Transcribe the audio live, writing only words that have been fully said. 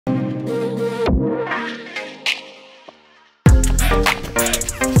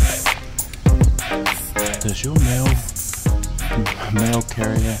Does your mail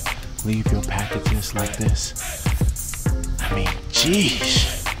carrier leave your packages like this? I mean,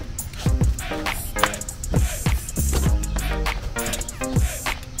 geez.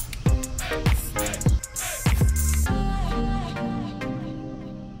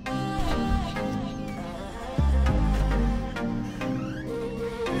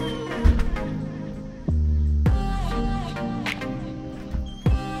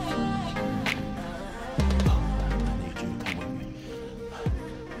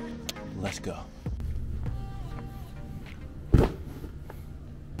 Let's go.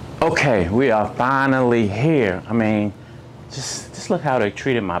 Okay, we are finally here. I mean, just look how they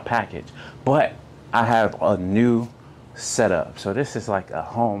treated my package. But I have a new setup. So this is like a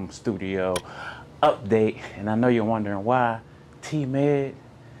home studio update. And I know you're wondering why, T-Med,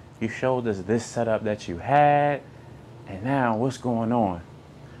 you showed us this setup that you had. And now what's going on?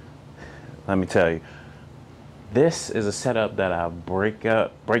 Let me tell you. This is a setup that I break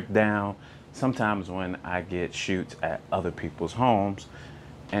down sometimes when I get shoots at other people's homes.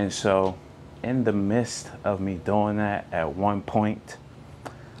 And so in the midst of me doing that, at one point,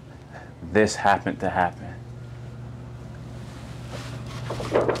 this happened to happen.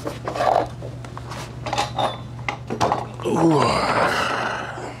 Ooh.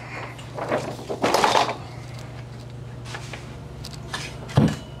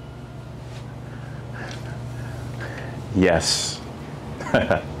 Yes.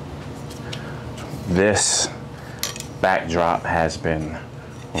 This backdrop has been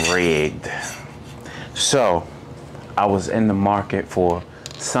rigged. So I was in the market for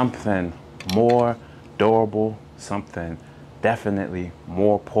something more durable, something definitely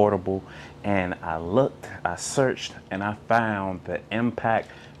more portable, and I searched, and I found the Impact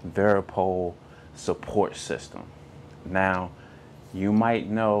Varipole support system. Now, you might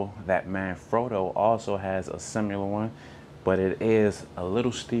know that Manfrotto also has a similar one, but it is a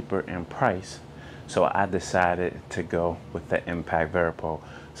little steeper in price. So I decided to go with the Impact Varipole.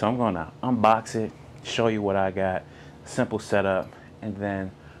 So I'm gonna unbox it, show you what I got, simple setup, and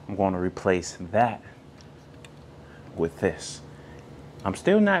then I'm gonna replace that with this. I'm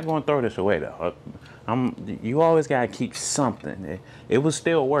still not gonna throw this away though. You always gotta keep something. It was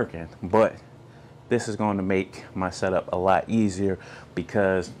still working, but this is going to make my setup a lot easier,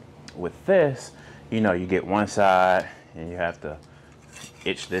 because with this, you know, you get one side and you have to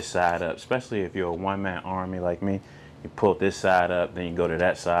itch this side up, especially if you're a one-man army like me. You pull this side up, then you go to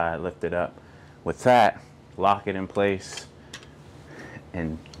that side, lift it up. With that, lock it in place,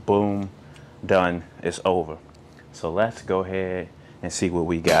 and boom, done, it's over. So let's go ahead and see what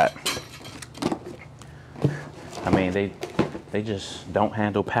we got. I mean, they just don't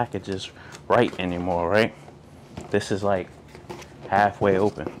handle packages right anymore, right? This is like halfway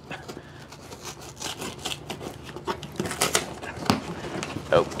open.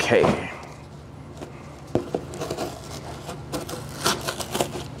 Okay.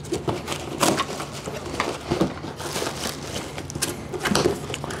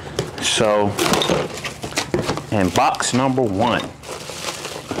 So in box number 1,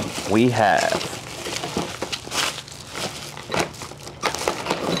 we have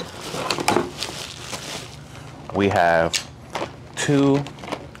two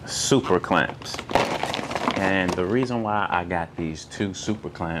super clamps. And the reason why I got these two super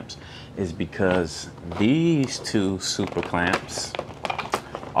clamps is because these two super clamps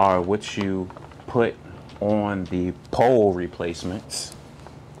are what you put on the pole replacements,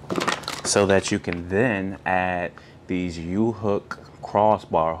 so that you can then add these U-hook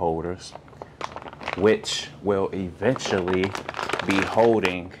crossbar holders, which will eventually be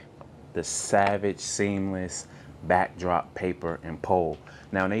holding the Savage Seamless backdrop paper and pole.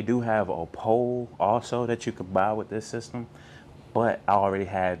 Now they do have a pole also that you could buy with this system, but I already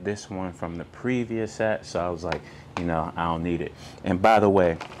had this one from the previous set, so I was like, you know, I don't need it. And by the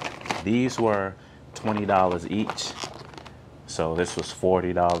way, these were $20 each, so this was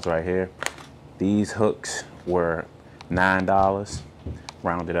 $40 right here. These hooks were $9,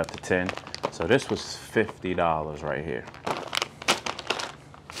 rounded up to 10, so this was $50 right here.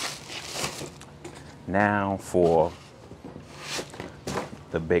 Now for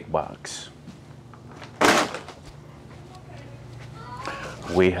the big box.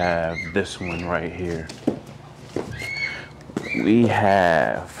 We have this one right here. We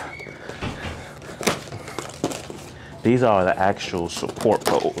have, these are the actual support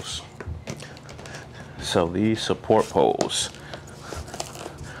poles. So these support poles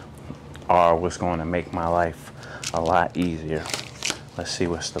are what's going to make my life a lot easier. Let's see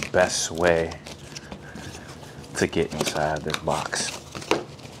what's the best way to get inside this box.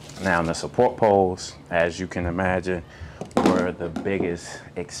 Now the support poles, as you can imagine, were the biggest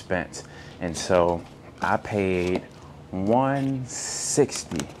expense. And so I paid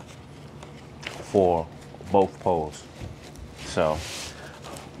 $160 for both poles. So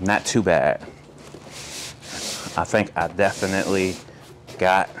not too bad. I think I definitely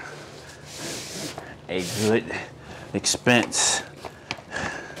got a good expense.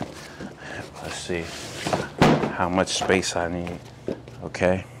 Let's see how much space I need.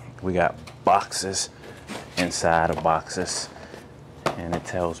 Okay, we got boxes inside of boxes, and it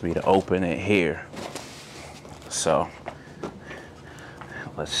tells me to open it here. So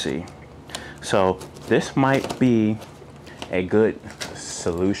let's see. So this might be a good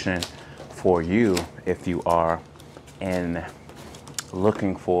solution for you if you are in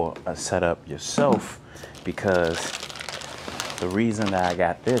looking for a setup yourself, because the reason that I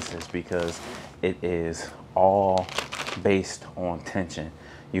got this is because it is all based on tension.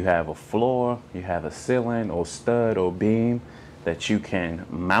 You have a floor, you have a ceiling or stud or beam that you can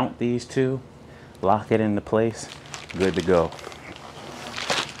mount these to, lock it into place, good to go.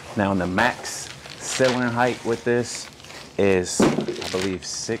 Now the max ceiling height with this is, I believe,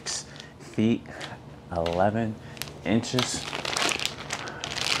 6 feet 11 inches.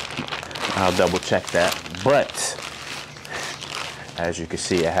 I'll double check that, but as you can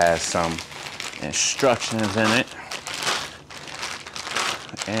see, it has some instructions in it,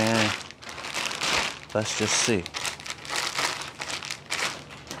 and let's just see.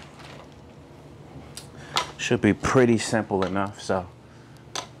 Should be pretty simple enough. So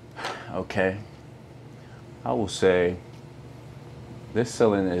okay, I will say this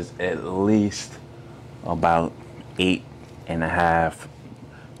ceiling is at least about 8.5,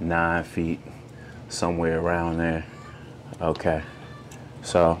 9 feet, somewhere around there. Okay,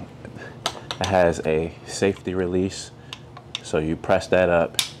 so it has a safety release, so you press that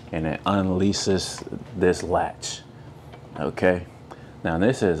up and it unleashes this latch. Okay, now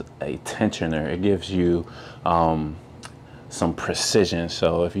this is a tensioner. It gives you some precision,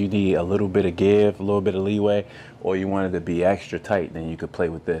 so if you need a little bit of give, a little bit of leeway, or you want it to be extra tight, then you could play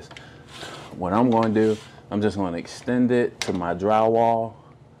with this. What I'm going to do, I'm just going to extend it to my drywall,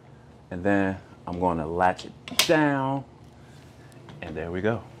 and then I'm going to latch it down, and there we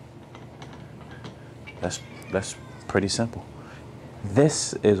go. That's pretty simple.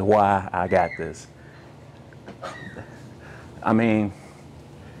 This is why I got this. I mean,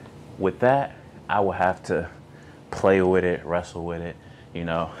 with that, I would have to play with it, wrestle with it, you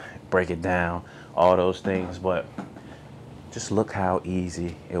know, break it down, all those things, but just look how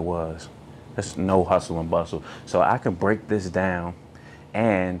easy it was. There's no hustle and bustle. So I can break this down,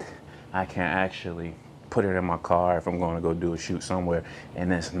 and I can actually put it in my car if I'm going to go do a shoot somewhere,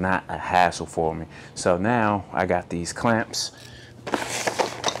 and it's not a hassle for me. So now I got these clamps,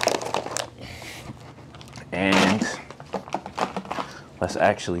 and let's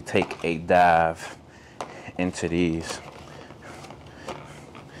actually take a dive into these.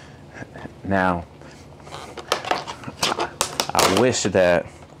 Now, I wish that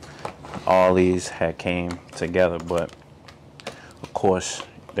all these had came together, but of course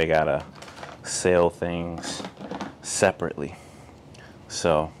they gotta sell things separately.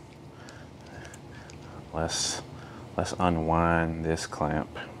 So let's unwind this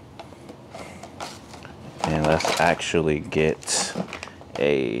clamp, and let's actually get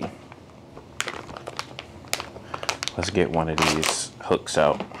let's get one of these hooks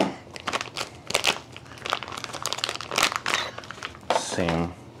out.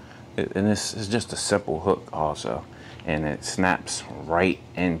 Same, and this is just a simple hook also, and it snaps right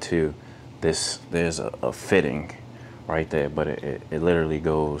into this. There's a fitting right there, but it literally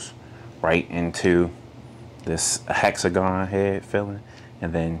goes right into this hexagon head filling,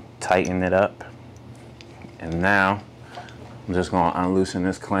 and then tighten it up. And now I'm just gonna unloosen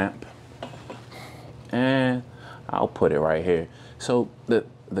this clamp, and I'll put it right here. So the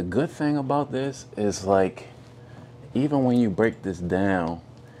good thing about this is, like, even when you break this down,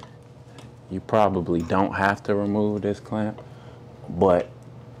 you probably don't have to remove this clamp, but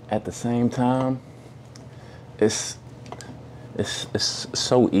at the same time, it's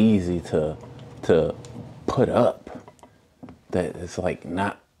so easy to put up that it's like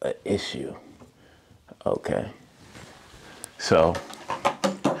not an issue. Okay, so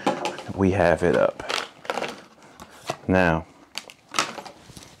we have it up. Now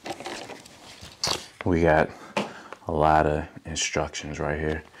we got a lot of instructions right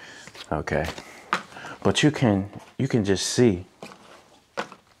here. Okay, but you can just see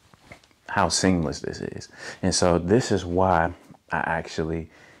how seamless this is. And so this is why I actually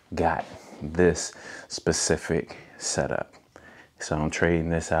got this specific setup. So I'm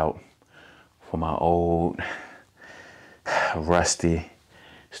trading this out for my old, rusty,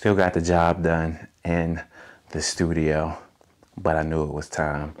 still got the job done in the studio, but I knew it was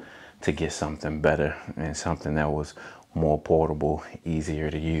time to get something better and something that was more portable, easier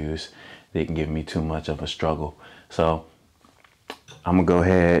to use, didn't give me too much of a struggle. So I'm gonna go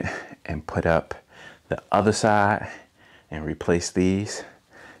ahead and put up the other side and replace these,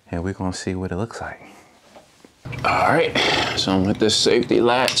 and we're gonna see what it looks like. All right, so I'm with this safety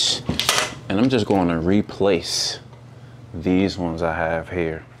latch, and I'm just going to replace these ones I have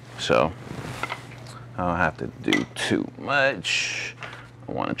here. So I don't have to do too much.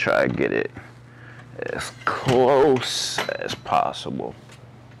 I want to try to get it as close as possible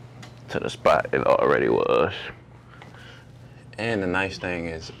to the spot it already was. And the nice thing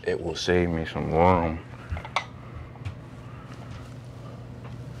is it will save me some room.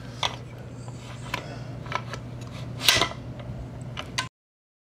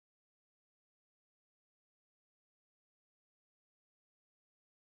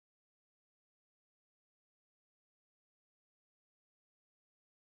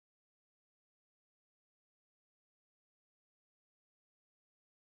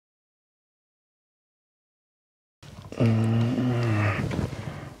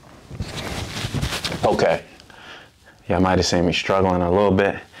 Okay, y'all might have seen me struggling a little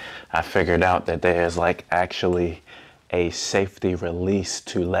bit. I figured out that there's like actually a safety release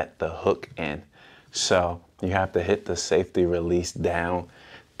to let the hook in. So you have to hit the safety release down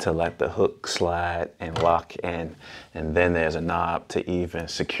to let the hook slide and lock in. And then there's a knob to even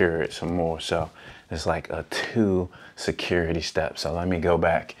secure it some more. So it's like a 2 security steps. So let me go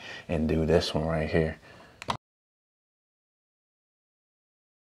back and do this one right here.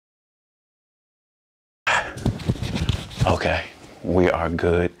 Okay, we are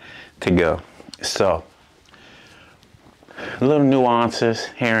good to go. So, little nuances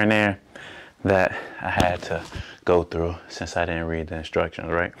here and there that I had to go through since I didn't read the instructions,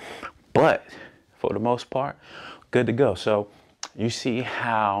 right? But for the most part, good to go. So you see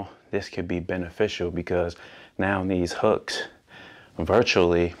how this could be beneficial, because now these hooks,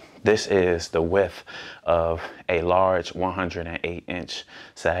 virtually, this is the width of a large 108-inch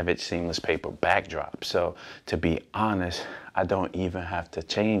Savage seamless paper backdrop. So to be honest, I don't even have to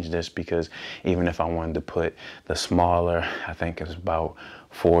change this, because even if I wanted to put the smaller, I think it's about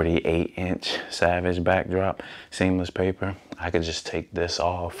 48-inch Savage backdrop seamless paper, I could just take this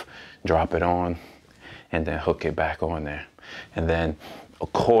off, drop it on, and then hook it back on there. And then,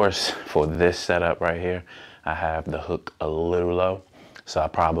 of course, for this setup right here, I have the hook a little low. So I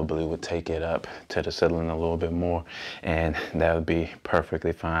probably would take it up to the ceiling a little bit more, and that would be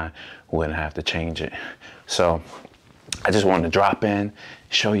perfectly fine. Wouldn't have to change it. So I just wanted to drop in,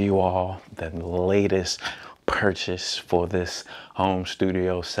 show you all the latest purchase for this home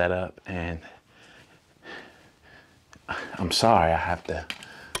studio setup. And I'm sorry I have to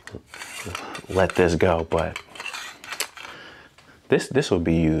let this go, but this will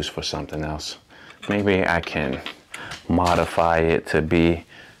be used for something else. Maybe I can modify it to be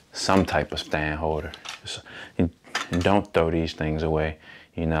some type of stand holder. Don't throw these things away.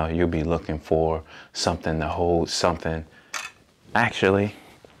 You know, you'll be looking for something to hold something. Actually,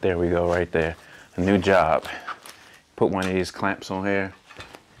 there we go right there. A new job. Put one of these clamps on here,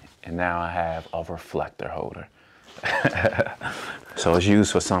 and now I have a reflector holder. So it's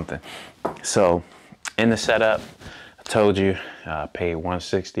used for something. So in the setup, I told you I paid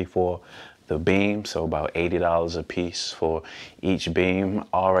 $160 for the beam, so about $80 a piece for each beam.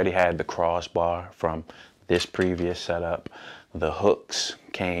 Already had the crossbar from this previous setup. The hooks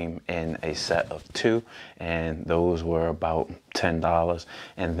came in a set of 2, and those were about $10.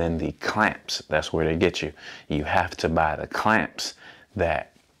 And then the clamps, that's where they get you. You have to buy the clamps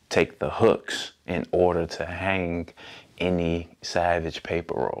that take the hooks in order to hang any Savage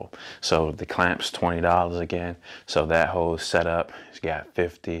paper roll. So the clamps, $20 again. So that whole setup has got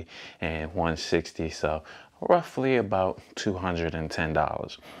 50 and 160. So roughly about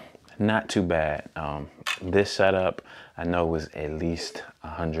 $210. Not too bad. This setup I know was at least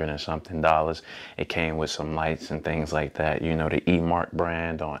 $100 and something. It came with some lights and things like that. You know, the E-Mark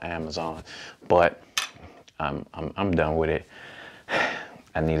brand on Amazon. But I'm done with it.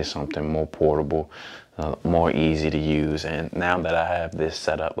 I needed something more portable, more easy to use, and now that I have this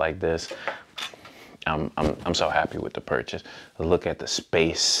set up like this, I'm so happy with the purchase. Look at the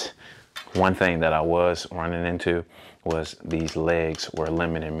space. One thing that I was running into was these legs were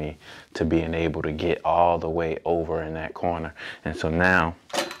limiting me to being able to get all the way over in that corner, and so now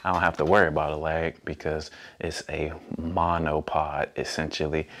I don't have to worry about a lag because it's a monopod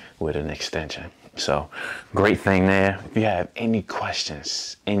essentially with an extension. So great thing there. If you have any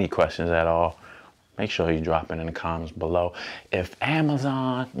questions at all, make sure you drop it in the comments below. If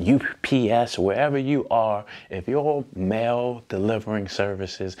Amazon, UPS, wherever you are, if your mail delivering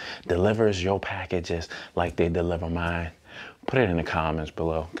services delivers your packages like they deliver mine, put it in the comments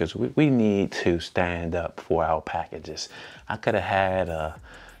below, because we need to stand up for our packages. I could have had a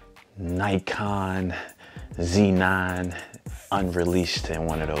Nikon Z9 unreleased in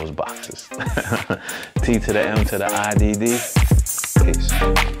one of those boxes. T to the M to the IDD.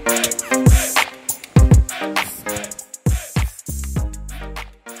 Peace.